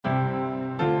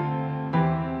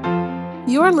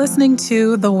You are listening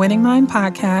to the Winning Mind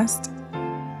Podcast.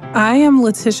 I am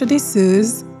Letitia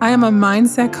D'Souza. I am a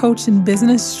mindset coach and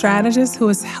business strategist who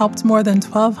has helped more than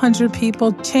 1,200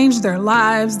 people change their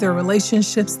lives, their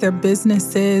relationships, their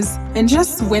businesses, and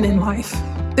just win in life.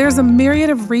 There's a myriad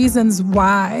of reasons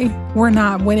why we're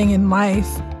not winning in life.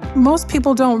 Most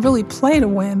people don't really play to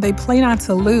win, they play not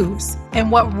to lose.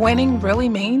 And what winning really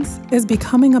means is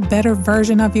becoming a better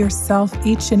version of yourself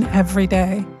each and every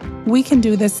day. We can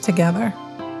do this together.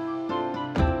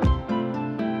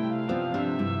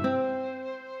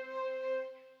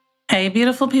 Hey,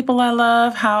 beautiful people I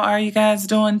love. How are you guys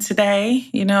doing today?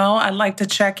 I'd like to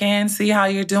check in, see how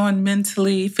you're doing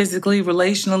mentally, physically,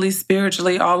 relationally,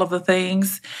 spiritually, all of the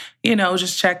things.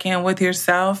 Just check in with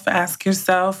yourself. Ask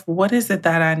yourself, what is it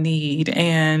that I need?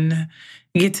 And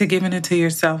get to giving it to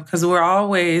yourself, because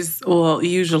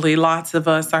usually lots of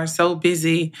us are so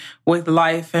busy with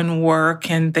life and work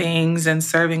and things and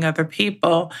serving other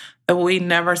people that we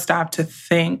never stop to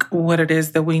think what it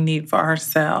is that we need for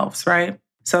ourselves, right?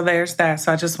 So there's that.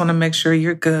 So I just want to make sure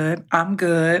you're good. I'm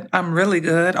good. I'm really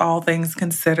good, all things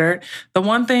considered. The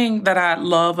one thing that I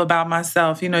love about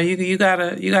myself, you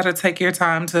gotta take your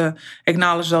time to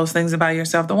acknowledge those things about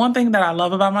yourself. The one thing that I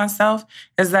love about myself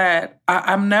is that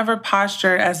I'm never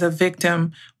postured as a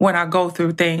victim when I go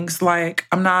through things. Like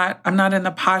I'm not in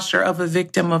the posture of a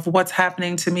victim of what's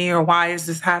happening to me or why is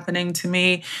this happening to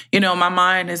me. My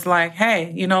mind is like,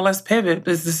 hey, let's pivot.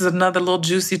 This is another little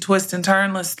juicy twist and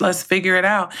turn. Let's figure it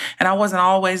out. And I wasn't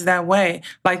always that way.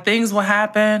 Like things will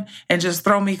happen and just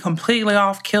throw me completely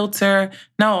off kilter.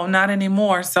 No, not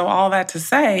anymore. So all that to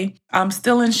say, I'm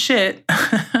still in shit,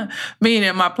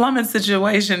 meaning my plumbing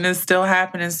situation is still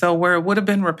happening. So where it would have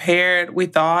been repaired, we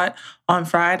thought, on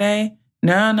Friday,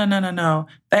 no.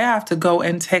 They have to go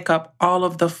and take up all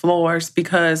of the floors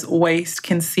because waste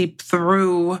can seep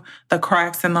through the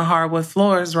cracks in the hardwood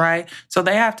floors, right? So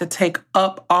they have to take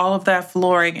up all of that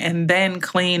flooring and then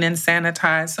clean and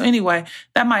sanitize. So anyway,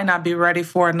 that might not be ready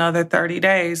for another 30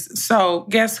 days. So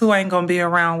guess who ain't going to be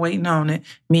around waiting on it?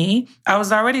 Me. I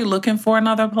was already looking for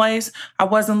another place. I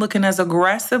wasn't looking as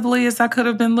aggressively as I could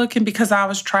have been looking because I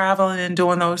was traveling and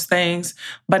doing those things.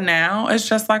 But now it's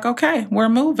just like, okay, we're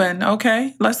moving.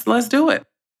 Okay, let's do it.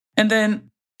 And then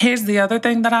here's the other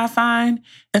thing that I find.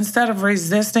 Instead of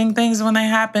resisting things when they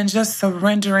happen, just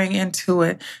surrendering into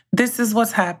it. This is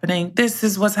what's happening. This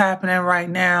is what's happening right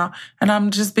now. And I'm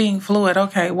just being fluid.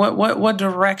 Okay, what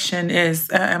direction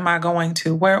am I going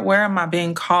to? Where am I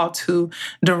being called to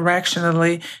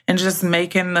directionally? And just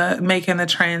making the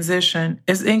transition.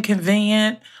 It's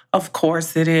inconvenient. Of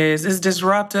course it is. It's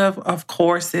disruptive. Of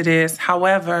course it is.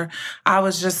 However, I'll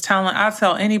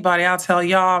tell anybody, I'll tell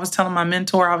y'all, I was telling my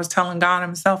mentor, I was telling God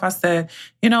himself, I said,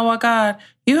 you know what, God,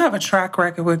 you have a track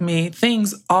record with me.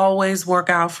 Things always work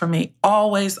out for me.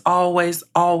 Always, always,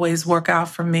 always work out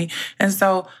for me. And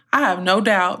so I have no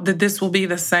doubt that this will be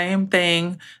the same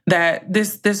thing, that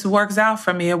this works out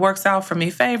for me. It works out for me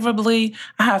favorably.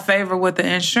 I have favor with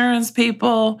the insurance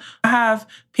people. I have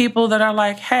people that are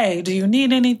like, hey, do you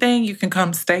need anything? You can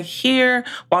come stay here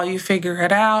while you figure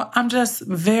it out. I'm just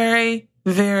very,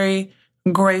 very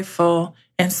grateful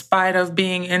in spite of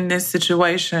being in this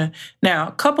situation. Now,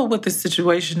 coupled with this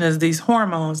situation is these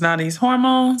hormones. Now, these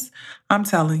hormones, I'm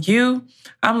telling you,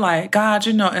 I'm like, God,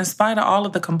 in spite of all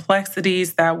of the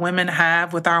complexities that women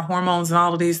have with our hormones and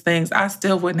all of these things, I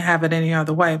still wouldn't have it any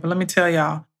other way. But let me tell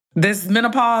y'all, this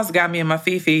menopause got me in my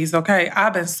fifis, okay?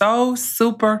 I've been so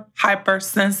super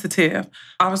hypersensitive.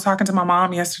 I was talking to my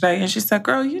mom yesterday and she said,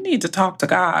 girl, you need to talk to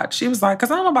God. She was like,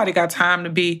 because nobody got time to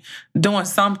be doing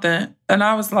something. And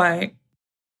I was like,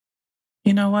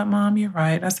 you know what, Mom, you're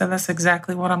right. I said, that's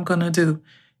exactly what I'm going to do.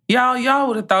 Y'all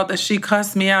would have thought that she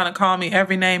cussed me out and called me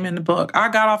every name in the book. I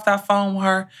got off that phone with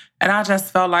her and I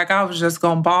just felt like I was just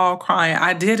going to bawl crying.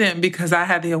 I didn't because I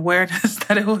had the awareness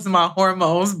that it was my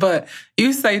hormones, but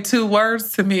you say 2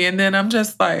 words to me and then I'm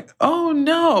just like, oh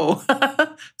no.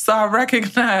 So I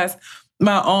recognize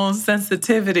my own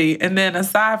sensitivity. And then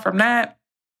aside from that,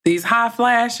 these hot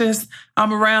flashes,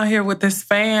 I'm around here with this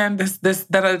fan, this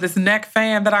neck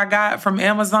fan that I got from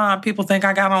Amazon. People think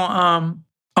I got on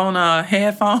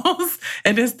headphones,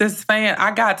 and it's this fan.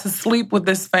 I got to sleep with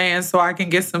this fan so I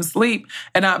can get some sleep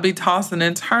and not be tossing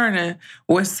and turning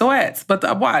with sweats.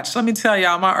 But watch, let me tell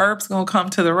y'all, my herb's gonna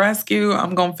come to the rescue.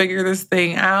 I'm gonna figure this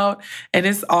thing out, and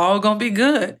it's all gonna be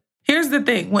good. Here's the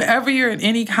thing. Whenever you're in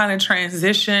any kind of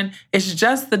transition, it's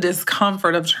just the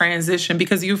discomfort of transition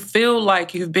because you feel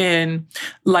like you've been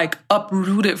like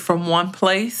uprooted from one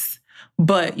place.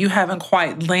 but you haven't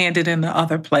quite landed in the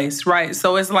other place, right?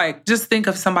 So it's like, just think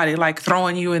of somebody like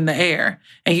throwing you in the air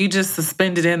and you just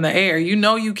suspended in the air. You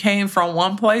know you came from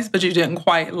one place, but you didn't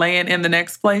quite land in the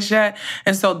next place yet.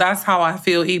 And so that's how I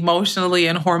feel emotionally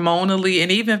and hormonally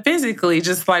and even physically,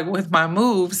 just like with my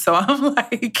moves. So I'm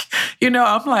like,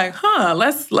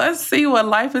 let's see what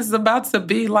life is about to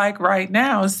be like right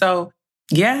now. So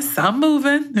yes, I'm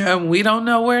moving and we don't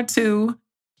know where to.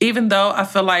 Even though I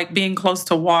feel like being close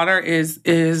to water is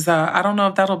I don't know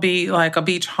if that'll be like a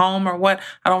beach home or what.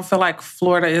 I don't feel like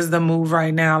Florida is the move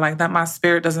right now. Like that, my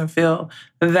spirit doesn't feel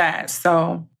that.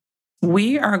 So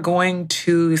we are going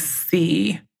to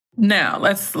see. Now,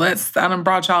 let's I done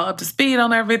brought y'all up to speed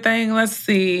on everything. Let's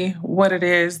see what it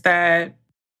is that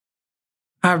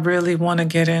I really want to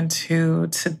get into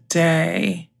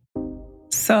today.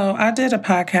 So I did a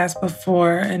podcast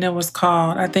before and it was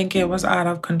called, I think it was Out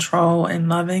of Control and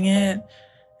Loving It.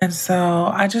 And so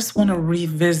I just want to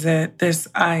revisit this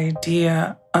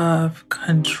idea of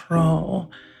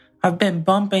control. I've been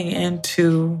bumping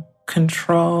into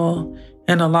control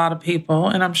in a lot of people,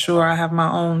 and I'm sure I have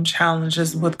my own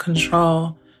challenges with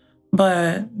control.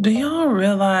 But do y'all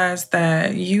realize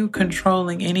that you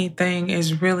controlling anything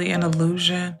is really an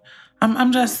illusion?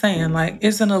 I'm just saying, like,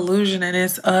 it's an illusion and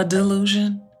it's a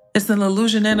delusion. It's an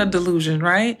illusion and a delusion,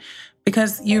 right?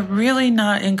 Because you're really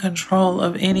not in control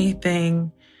of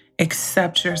anything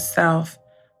except yourself.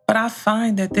 But I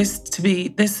find that this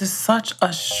is such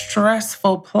a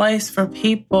stressful place for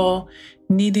people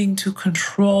needing to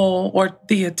control or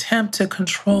the attempt to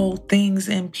control things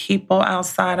and people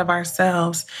outside of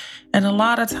ourselves. And a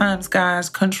lot of times, guys,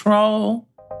 control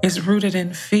is rooted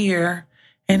in fear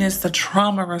and it's the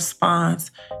trauma response.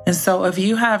 And so if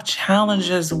you have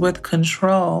challenges with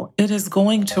control, it is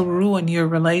going to ruin your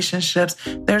relationships.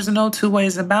 There's no two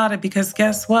ways about it because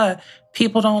guess what?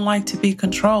 People don't like to be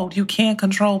controlled. You can't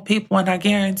control people. And I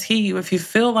guarantee you, if you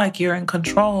feel like you're in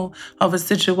control of a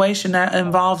situation that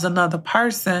involves another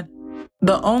person,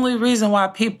 the only reason why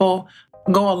people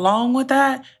go along with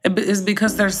that is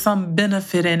because there's some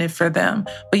benefit in it for them.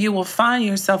 But you will find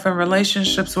yourself in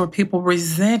relationships where people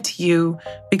resent you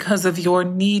because of your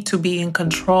need to be in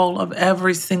control of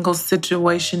every single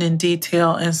situation in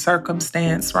detail and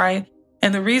circumstance, right?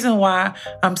 And the reason why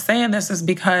I'm saying this is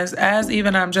because as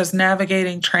even I'm just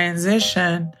navigating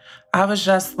transition, I was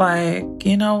just like,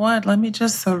 you know what? Let me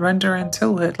just surrender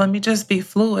into it. Let me just be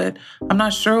fluid. I'm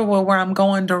not sure where I'm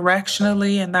going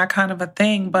directionally and that kind of a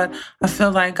thing, but I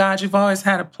feel like, God, you've always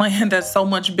had a plan that's so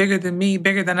much bigger than me,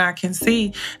 bigger than I can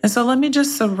see. And so let me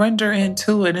just surrender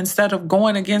into it instead of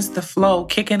going against the flow,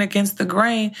 kicking against the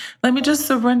grain. Let me just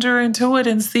surrender into it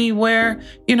and see where,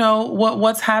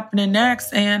 what's happening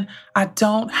next. And I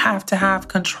don't have to have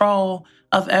control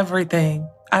of everything.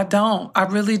 I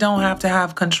really don't have to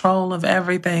have control of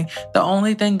everything. The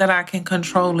only thing that I can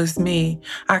control is me.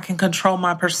 I can control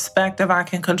my perspective. I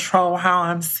can control how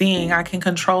I'm seeing. I can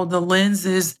control the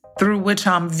lenses through which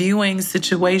I'm viewing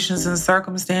situations and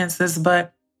circumstances.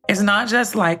 But it's not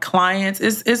just like clients.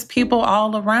 It's people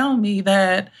all around me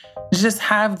that just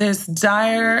have this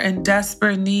dire and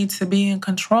desperate need to be in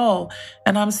control.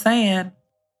 And I'm saying,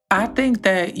 I think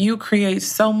that you create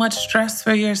so much stress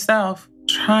for yourself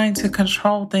trying to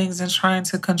control things and trying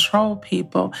to control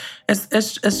people.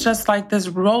 It's just like this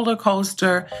roller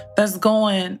coaster that's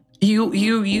going,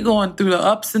 you going through the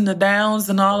ups and the downs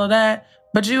and all of that,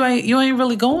 but you ain't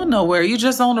really going nowhere. You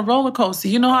just on a roller coaster.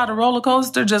 You know how the roller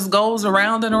coaster just goes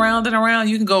around and around and around.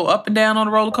 You can go up and down on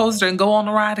the roller coaster and go on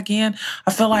the ride again.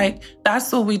 I feel like that's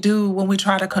what we do when we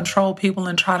try to control people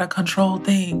and try to control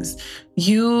things.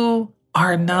 You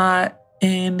are not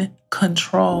in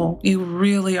control. You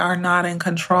really are not in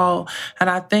control. And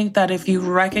I think that if you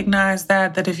recognize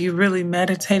that if you really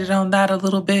meditated on that a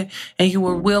little bit and you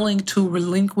were willing to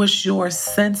relinquish your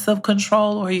sense of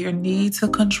control or your need to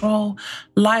control,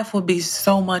 life would be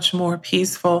so much more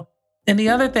peaceful. And the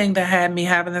other thing that had me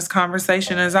having this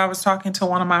conversation is I was talking to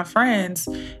one of my friends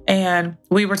and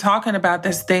we were talking about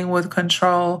this thing with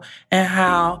control and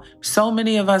how so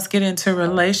many of us get into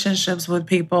relationships with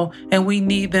people and we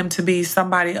need them to be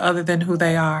somebody other than who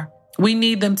they are. We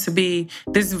need them to be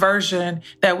this version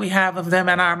that we have of them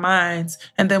in our minds.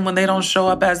 And then when they don't show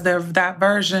up as that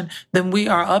version, then we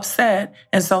are upset.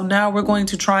 And so now we're going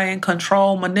to try and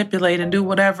control, manipulate, and do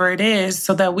whatever it is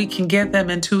so that we can get them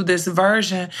into this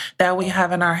version that we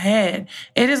have in our head.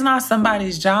 It is not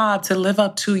somebody's job to live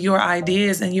up to your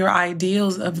ideas and your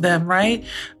ideals of them, right?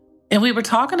 And we were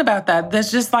talking about that.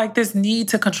 There's just like this need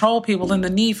to control people and the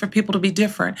need for people to be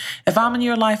different. If I'm in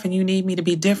your life and you need me to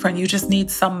be different, you just need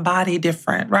somebody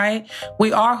different, right?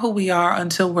 We are who we are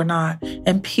until we're not.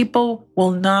 And people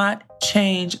will not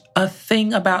change a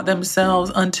thing about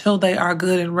themselves until they are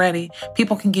good and ready.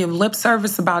 People can give lip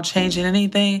service about changing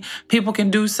anything. People can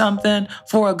do something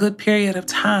for a good period of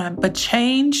time, but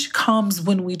change comes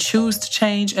when we choose to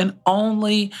change and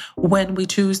only when we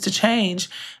choose to change.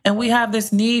 And we have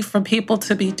this need for people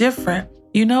to be different.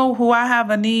 You know who I have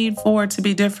a need for to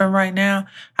be different right now?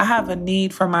 I have a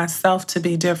need for myself to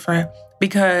be different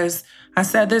because I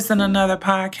said this in another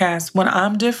podcast. When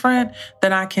I'm different,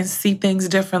 then I can see things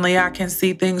differently. I can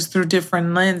see things through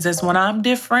different lenses. When I'm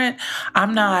different,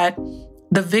 I'm not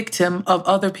the victim of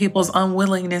other people's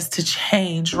unwillingness to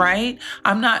change, right?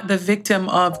 I'm not the victim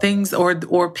of things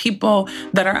or people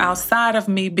that are outside of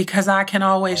me because I can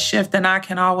always shift and I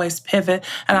can always pivot.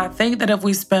 And I think that if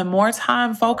we spend more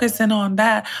time focusing on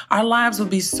that, our lives will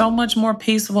be so much more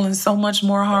peaceful and so much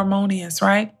more harmonious,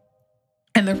 right?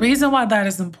 And the reason why that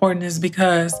is important is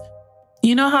because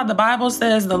you know how the Bible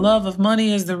says the love of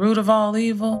money is the root of all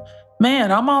evil?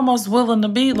 Man, I'm almost willing to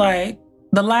be like,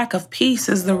 the lack of peace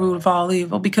is the root of all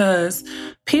evil because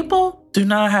people do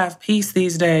not have peace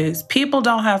these days. People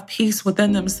don't have peace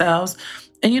within themselves.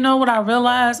 And you know what I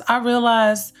realized?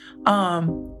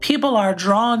 People are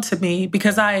drawn to me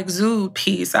because I exude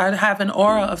peace. I have an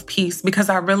aura of peace because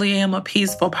I really am a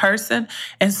peaceful person.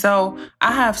 And so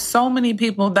I have so many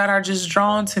people that are just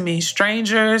drawn to me,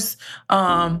 strangers,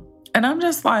 and I'm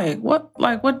just like, what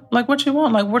you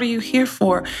want? Like, what are you here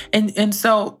for? And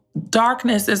so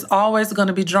darkness is always going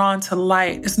to be drawn to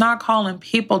light. It's not calling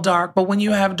people dark, but when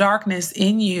you have darkness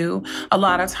in you, a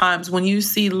lot of times when you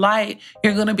see light,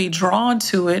 you're going to be drawn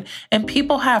to it. And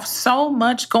people have so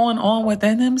much going on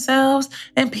within themselves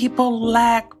and people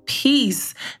lack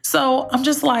peace. So I'm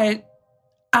just like,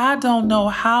 I don't know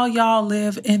how y'all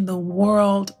live in the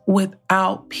world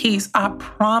without peace. I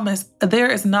promise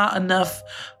there is not enough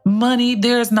money.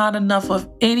 There's not enough of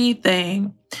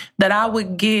anything that I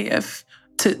would give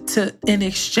to in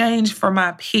exchange for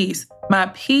my peace. My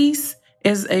peace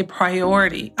is a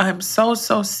priority. I'm so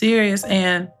serious.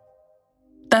 And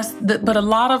but a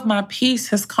lot of my peace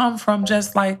has come from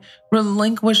just like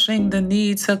relinquishing the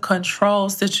need to control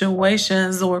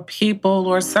situations or people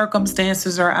or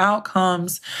circumstances or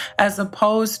outcomes, as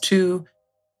opposed to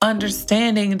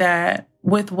understanding that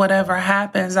with whatever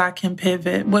happens, I can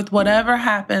pivot. With whatever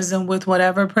happens and with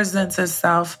whatever presents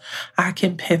itself, I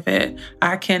can pivot.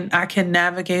 I can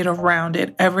navigate around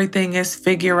it. Everything is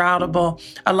figure outable.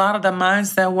 A lot of the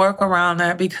mindset work around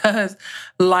that because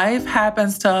life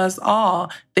happens to us all.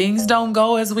 Things don't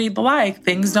go as we'd like.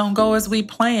 Things don't go as we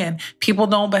plan. People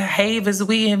don't behave as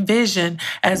we envision,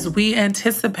 as we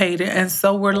anticipated. And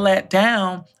so we're let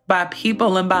down by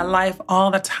people and by life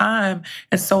all the time.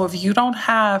 And so if you don't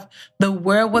have the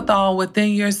wherewithal within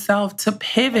yourself to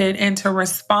pivot and to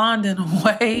respond in a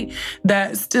way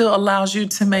that still allows you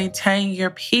to maintain your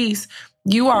peace,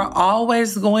 you are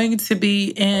always going to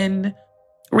be in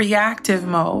reactive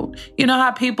mode. You know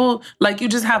how people, like, you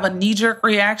just have a knee-jerk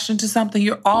reaction to something?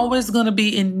 You're always going to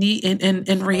be in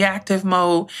reactive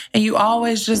mode, and you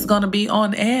always just going to be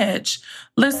on edge.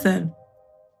 Listen,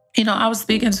 you know, I was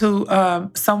speaking to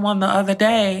someone the other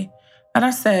day, and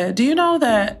I said, do you know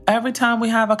that every time we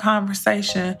have a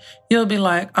conversation, you'll be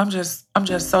like, I'm just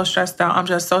so stressed out. I'm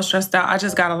just so stressed out. I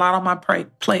just got a lot on my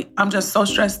plate. I'm just so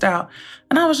stressed out.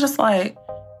 And I was just like,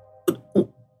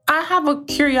 I have a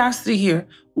curiosity here.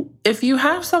 If you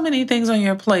have so many things on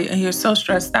your plate and you're so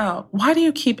stressed out, why do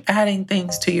you keep adding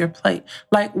things to your plate?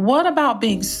 Like, what about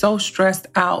being so stressed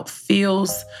out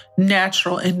feels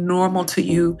natural and normal to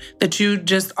you that you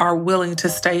just are willing to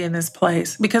stay in this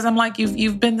place? Because I'm like,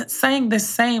 you've been saying this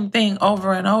same thing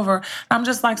over and over. I'm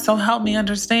just like, so help me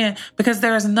understand, because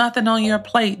there is nothing on your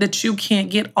plate that you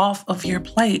can't get off of your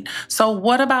plate. So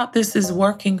what about this is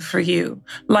working for you?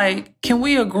 Like, can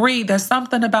we agree that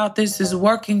something about this is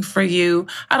working for you?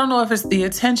 I don't know if it's the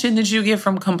attention that you get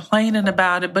from complaining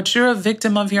about it, but you're a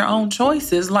victim of your own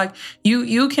choices. Like,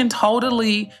 you can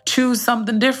totally choose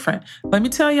something different. Let me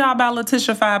tell y'all about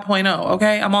Letitia 5.0,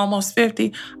 okay? I'm almost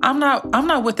 50. I'm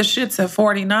not with the shits at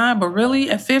 49, but really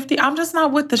at 50, I'm just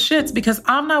not with the shits because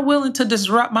I'm not willing to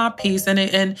disrupt my peace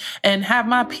and have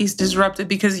my peace disrupted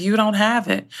because you don't have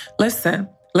it. Listen,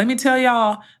 let me tell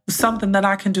y'all something that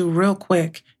I can do real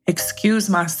quick. Excuse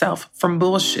myself from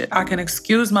bullshit. I can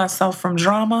excuse myself from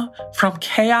drama, from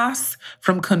chaos,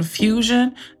 from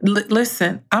confusion.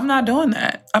 Listen, I'm not doing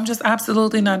that. I'm just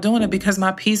absolutely not doing it because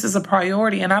my peace is a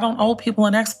priority and I don't owe people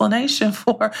an explanation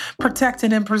for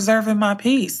protecting and preserving my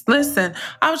peace. Listen,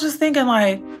 I was just thinking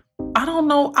like, I don't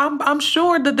know. I'm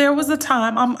sure that there was a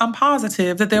time, I'm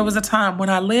positive that there was a time when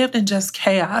I lived in just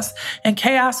chaos, and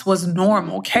chaos was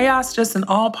normal. Chaos just in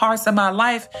all parts of my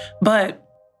life. But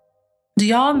Do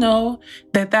y'all know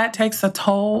that that takes a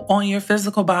toll on your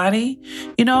physical body?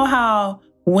 You know how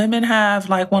women have,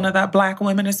 like Black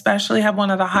women especially, have one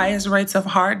of the highest rates of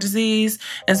heart disease.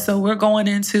 And so we're going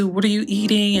into what are you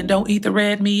eating, and don't eat the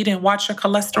red meat, and watch your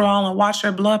cholesterol and watch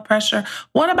your blood pressure.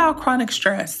 What about chronic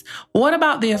stress? What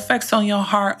about the effects on your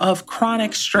heart of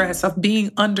chronic stress, of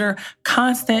being under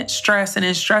constant stress and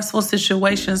in stressful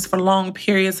situations for long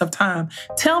periods of time?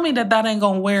 Tell me that that ain't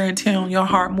gonna wear and tear on your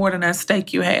heart more than that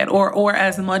steak you had, or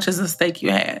as much as a steak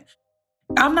you had.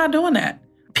 I'm not doing that.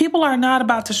 People are not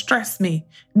about to stress me.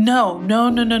 No, no,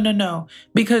 no, no, no, no.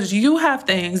 Because you have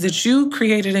things that you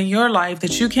created in your life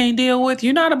that you can't deal with.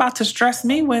 You're not about to stress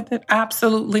me with it.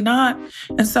 Absolutely not.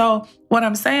 And so what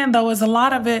I'm saying, though, is a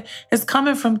lot of it is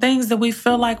coming from things that we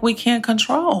feel like we can't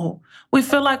control. We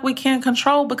feel like we can't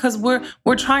control because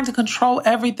we're trying to control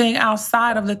everything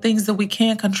outside of the things that we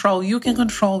can't control. You can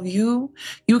control you.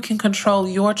 You can control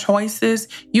your choices.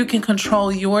 You can control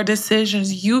your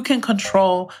decisions. You can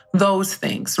control those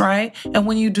things, right? And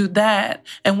when you do that,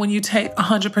 and when you take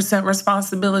 100%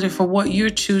 responsibility for what you're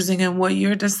choosing and what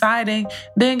you're deciding,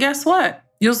 then guess what?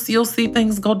 You'll see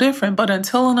things go different. But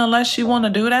until and unless you want to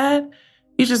do that,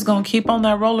 you're just gonna keep on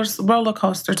that roller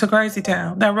coaster to crazy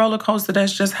town. That roller coaster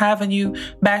that's just having you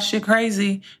batshit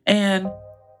crazy and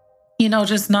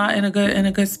just not in a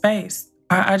good space.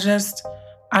 I just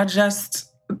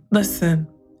listen.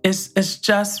 It's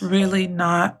just really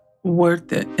not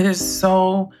worth it. It is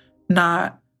so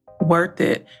not worth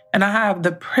it. And I have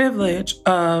the privilege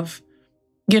of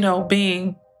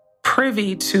being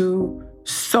privy to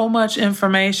so much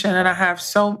information, and I have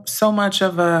so much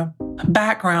of a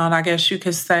background, I guess you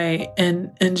could say,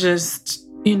 in just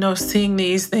seeing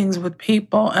these things with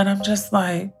people, and I'm just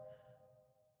like,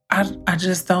 I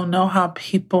just don't know how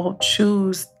people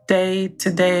choose day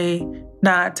to day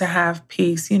not to have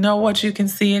peace. You know what you can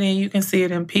see it in? You can see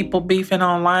it in people beefing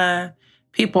online,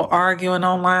 people arguing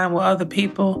online with other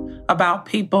people about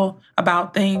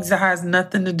things that has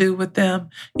nothing to do with them.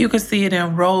 You can see it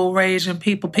in road rage and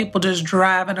people just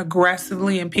driving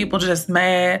aggressively and people just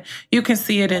mad. You can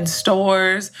see it in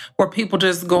stores where people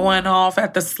just going off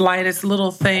at the slightest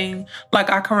little thing. Like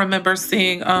I can remember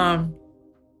seeing, I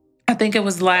think it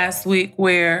was last week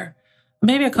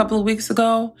maybe a couple of weeks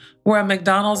ago, where a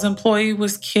McDonald's employee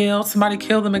was killed. Somebody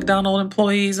killed the McDonald's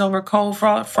employees over cold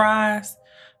fries.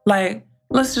 Like,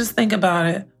 let's just think about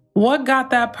it. What got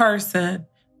that person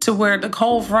to where the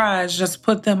cold fries just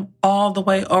put them all the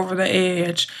way over the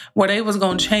edge, where they was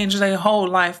going to change their whole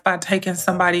life by taking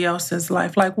somebody else's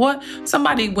life? Like what?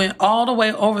 Somebody went all the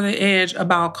way over the edge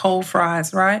about cold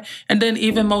fries, right? And then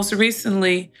even most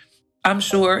recently, I'm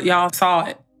sure y'all saw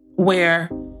it, where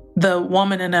the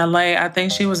woman in LA, I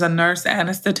think she was a nurse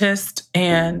anesthetist,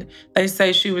 and they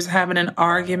say she was having an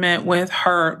argument with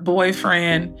her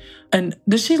boyfriend. And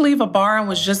did she leave a bar and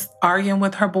was just arguing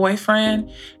with her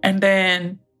boyfriend? And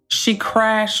then she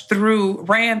ran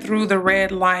through the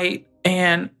red light,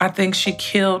 and I think she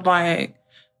killed like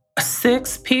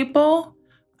 6 people.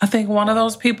 I think one of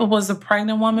those people was a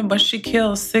pregnant woman, but she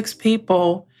killed 6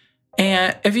 people.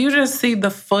 And if you just see the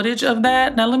footage of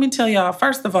that, now let me tell y'all,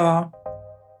 first of all,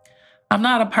 I'm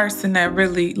not a person that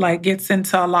really gets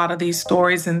into a lot of these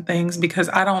stories and things because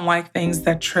I don't like things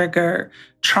that trigger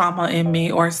trauma in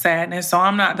me or sadness. So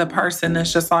I'm not the person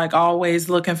that's just always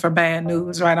looking for bad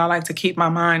news, right? I like to keep my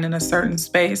mind in a certain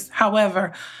space.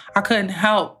 However, I couldn't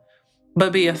help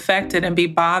but be affected and be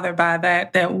bothered by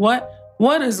that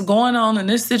what is going on in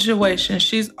this situation?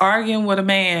 She's arguing with a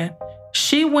man.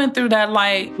 She went through that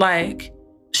light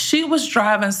she was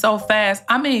driving so fast.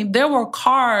 I mean, there were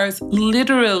cars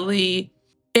literally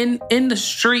in the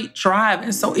street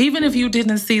driving. So even if you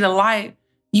didn't see the light,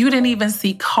 you didn't even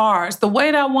see cars. The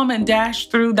way that woman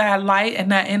dashed through that light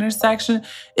and that intersection,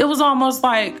 it was almost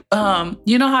like,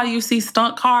 you know how you see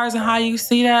stunt cars and how you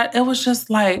see that? It was just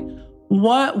like,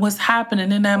 what was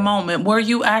happening in that moment? Were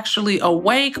you actually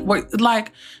awake?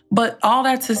 But all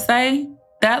that to say,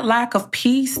 that lack of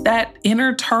peace, that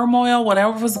inner turmoil,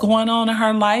 whatever was going on in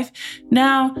her life.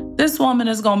 Now, this woman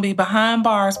is going to be behind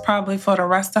bars probably for the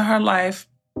rest of her life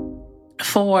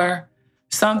for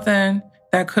something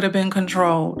that could have been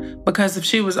controlled. Because if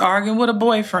she was arguing with a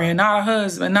boyfriend, not a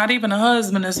husband, not even a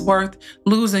husband is worth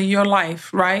losing your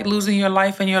life, right? Losing your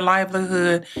life and your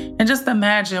livelihood. And just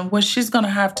imagine what she's going to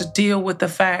have to deal with the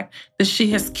fact that she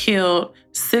has killed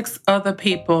 6 other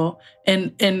people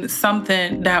in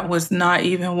something that was not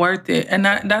even worth it. And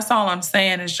that's all I'm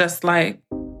saying is just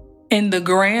in the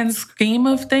grand scheme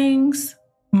of things,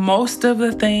 most of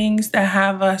the things that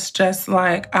have us just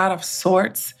out of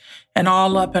sorts and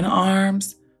all up in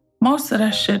arms, most of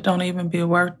that shit don't even be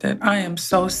worth it. I am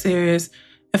so serious.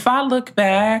 if I look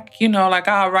back, like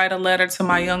I'll write a letter to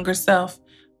my younger self,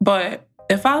 but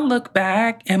if I look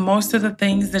back and most of the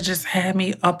things that just had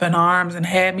me up in arms and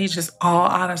had me just all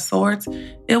out of sorts,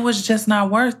 it was just not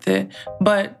worth it.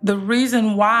 But the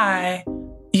reason why,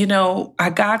 I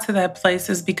got to that place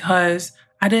is because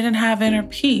I didn't have inner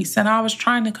peace and I was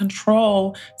trying to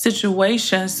control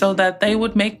situations so that they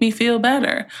would make me feel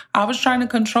better. I was trying to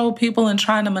control people and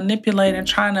trying to manipulate and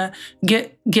trying to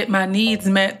get my needs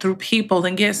met through people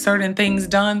and get certain things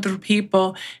done through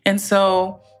people. And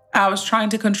so I was trying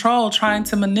to control, trying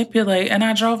to manipulate, and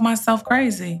I drove myself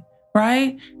crazy,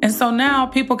 right? And so now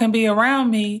people can be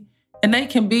around me and they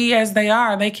can be as they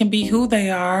are. They can be who they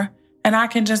are. And I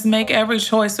can just make every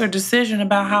choice or decision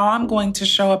about how I'm going to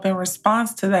show up in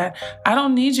response to that. I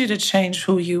don't need you to change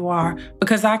who you are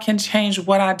because I can change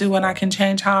what I do and I can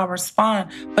change how I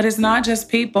respond. But it's not just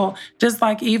people, just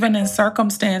like even in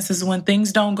circumstances when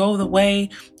things don't go the way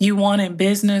you want in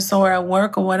business or at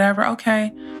work or whatever.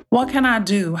 Okay, what can I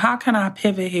do? How can I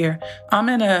pivot here? I'm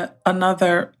in I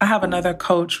have another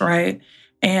coach, right?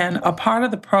 And a part of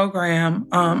the program,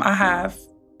 I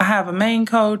have a main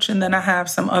coach and then I have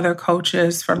some other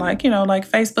coaches for like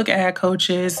Facebook ad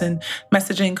coaches and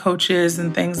messaging coaches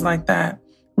and things like that.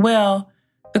 Well,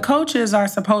 the coaches are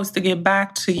supposed to get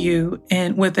back to you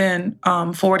within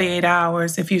 48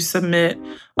 hours if you submit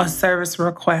a service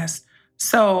request.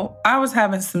 So I was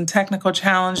having some technical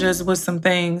challenges with some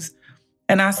things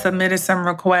and I submitted some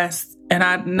requests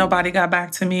and nobody got back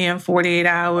to me in 48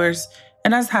 hours.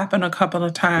 And that's happened a couple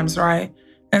of times, right?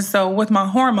 And so with my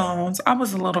hormones, I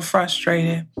was a little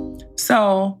frustrated.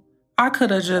 So I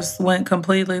could have just went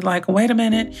completely like, wait a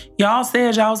minute, y'all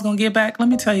said y'all was going to get back. Let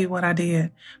me tell you what I did.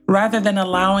 Rather than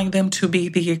allowing them to be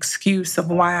the excuse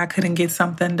of why I couldn't get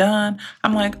something done,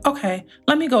 I'm like, okay,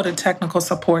 let me go to technical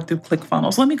support through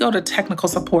ClickFunnels. Let me go to technical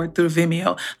support through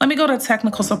Vimeo. Let me go to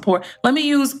technical support. Let me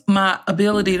use my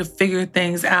ability to figure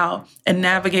things out and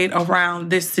navigate around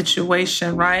this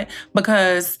situation, right?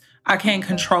 Because I can't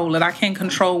control it. I can't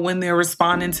control when they're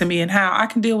responding to me and how. I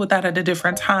can deal with that at a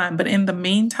different time. But in the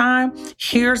meantime,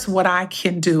 here's what I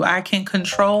can do. I can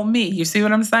control me. You see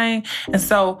what I'm saying? And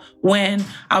so when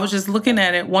I was just looking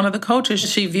at it, one of the coaches,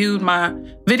 she viewed my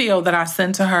video that I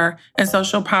sent to her. And so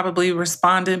she'll probably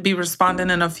be responding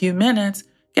in a few minutes.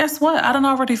 Guess what? I done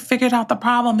already figured out the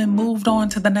problem and moved on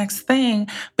to the next thing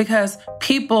because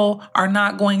people are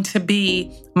not going to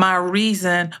be my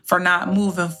reason for not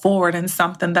moving forward in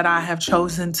something that I have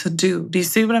chosen to do. Do you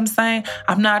see what I'm saying?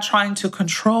 I'm not trying to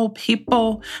control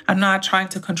people. I'm not trying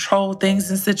to control things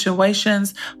and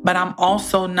situations, but I'm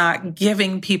also not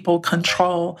giving people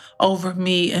control over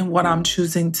me and what I'm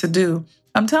choosing to do.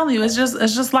 I'm telling you, it's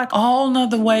just like a whole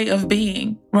nother way of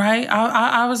being, right?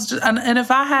 I was just, and if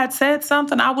I had said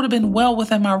something, I would have been well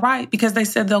within my right because they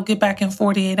said they'll get back in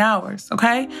 48 hours,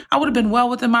 okay? I would have been well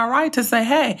within my right to say,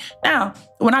 hey, now,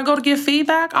 when I go to give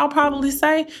feedback, I'll probably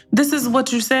say, this is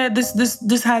what you said,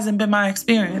 this hasn't been my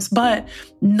experience, but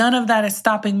none of that is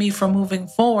stopping me from moving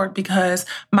forward because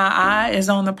my eye is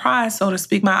on the prize, so to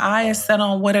speak. My eye is set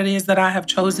on what it is that I have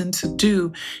chosen to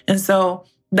do. And so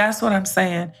that's what I'm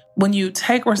saying. When you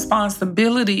take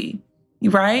responsibility,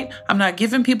 right? I'm not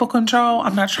giving people control.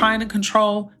 I'm not trying to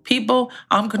control people.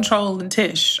 I'm controlling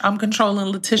Tish. I'm controlling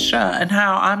Letitia and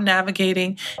how I'm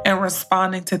navigating and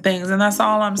responding to things. And that's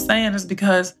all I'm saying is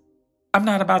because I'm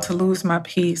not about to lose my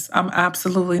peace. I'm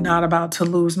absolutely not about to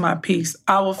lose my peace.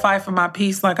 I will fight for my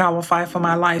peace like I will fight for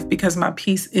my life because my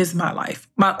peace is my life.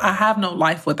 I have no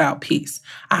life without peace.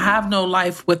 I have no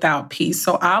life without peace.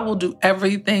 So I will do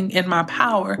everything in my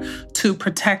power to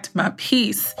protect my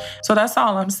peace. So that's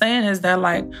all I'm saying is that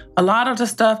like a lot of the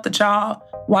stuff that y'all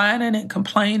whining and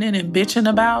complaining and bitching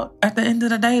about, at the end of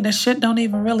the day, the shit don't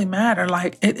even really matter.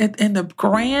 Like it in the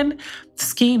grand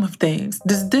scheme of things,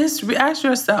 ask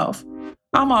yourself,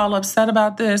 I'm all upset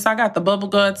about this. I got the bubble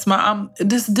guts.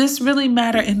 Does this really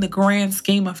matter in the grand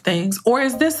scheme of things? Or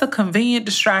is this a convenient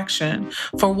distraction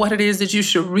for what it is that you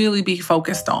should really be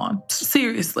focused on?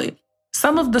 Seriously.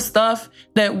 Some of the stuff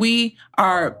that we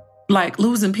are like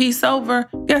losing peace over,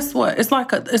 guess what?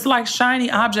 It's like shiny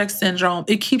object syndrome.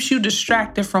 It keeps you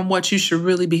distracted from what you should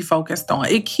really be focused on.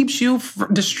 It keeps you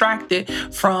distracted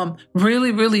from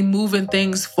really, really moving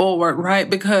things forward, right?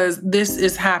 Because this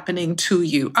is happening to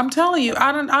you. I'm telling you,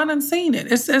 I done seen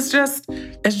it. It's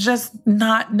just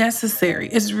not necessary.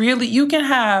 It's really, you can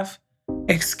have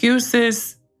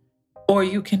excuses or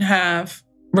you can have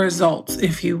results,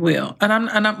 if you will.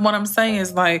 And what I'm saying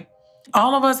is like,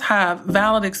 all of us have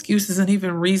valid excuses and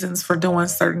even reasons for doing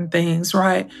certain things,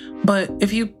 right? But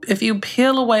if you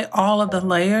peel away all of the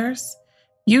layers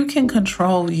You can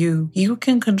control you. You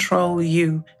can control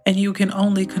you. And you can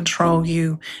only control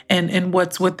you and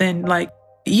what's within like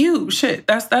you. Shit.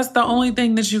 That's the only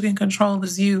thing that you can control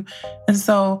is you. And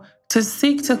so to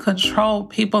seek to control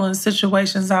people and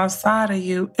situations outside of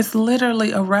you, it's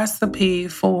literally a recipe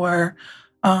for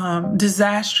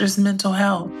disastrous mental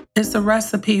health. It's a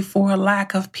recipe for a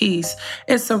lack of peace.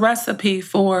 It's a recipe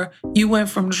for you went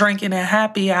from drinking at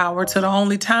happy hour to the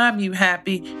only time you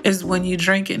happy is when you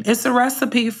drinking. It's a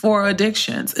recipe for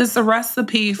addictions. It's a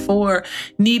recipe for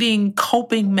needing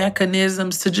coping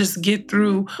mechanisms to just get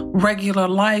through regular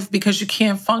life because you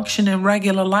can't function in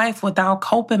regular life without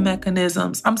coping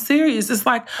mechanisms. I'm serious. It's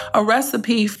like a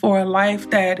recipe for a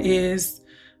life that is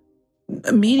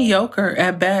mediocre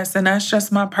at best. And that's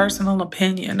just my personal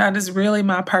opinion. That is really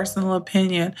my personal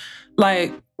opinion.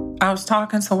 Like, I was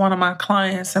talking to one of my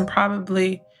clients, and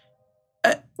probably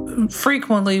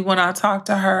frequently when I talk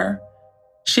to her,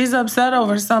 she's upset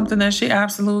over something that she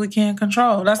absolutely can't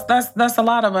control. That's a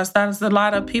lot of us. That's a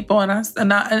lot of people. And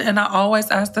I always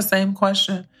ask the same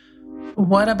question.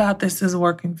 What about this is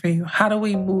working for you? How do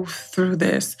we move through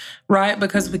this? Right?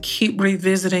 Because we keep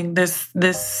revisiting this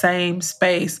same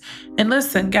space. And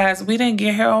listen, guys, we didn't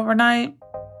get here overnight.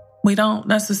 We don't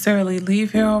necessarily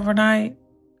leave here overnight.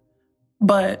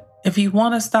 But if you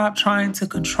want to stop trying to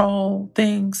control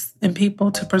things and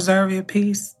people to preserve your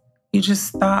peace, you just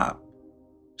stop.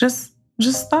 Just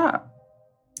stop.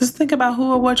 Just think about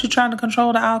who or what you're trying to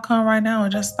control the outcome right now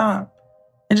and just stop.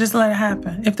 And just let it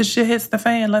happen. If the shit hits the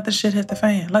fan, let the shit hit the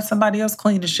fan. Let somebody else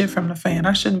clean the shit from the fan.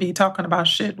 I shouldn't be talking about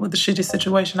shit with the shitty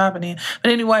situation I've been in.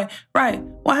 But anyway, right,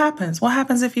 what happens? What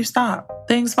happens if you stop?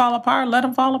 Things fall apart, let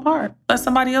them fall apart. Let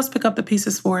somebody else pick up the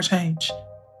pieces for a change.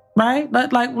 Right?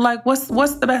 Like what's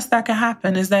the best that can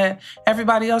happen is that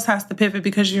everybody else has to pivot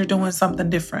because you're doing something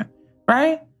different.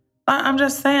 Right? I'm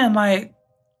just saying, like,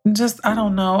 I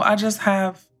don't know. I just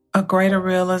have a greater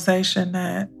realization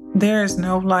that there is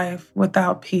no life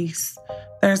without peace.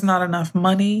 There's not enough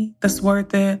money that's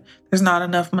worth it. There's not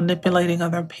enough manipulating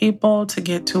other people to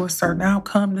get to a certain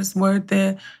outcome that's worth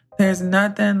it. There's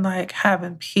nothing like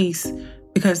having peace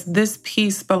because this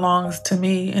peace belongs to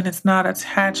me and it's not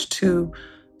attached to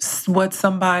what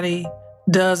somebody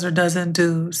does or doesn't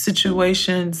do,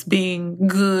 situations being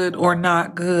good or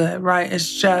not good, right?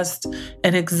 It's just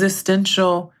an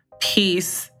existential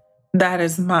peace that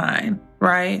is mine,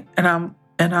 right? And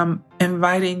I'm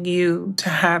inviting you to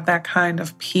have that kind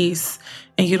of peace.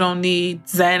 And you don't need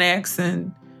Xanax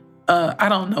and I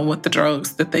don't know what the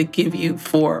drugs that they give you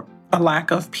for a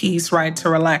lack of peace, right? To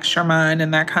relax your mind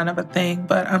and that kind of a thing.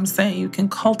 But I'm saying you can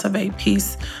cultivate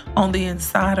peace on the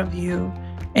inside of you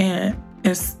and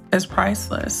it's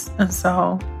priceless. And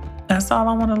so that's all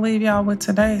I want to leave y'all with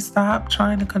today. Stop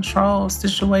trying to control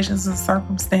situations and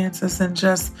circumstances and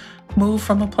just move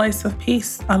from a place of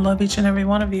peace. I love each and every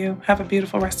one of you. Have a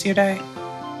beautiful rest of your day.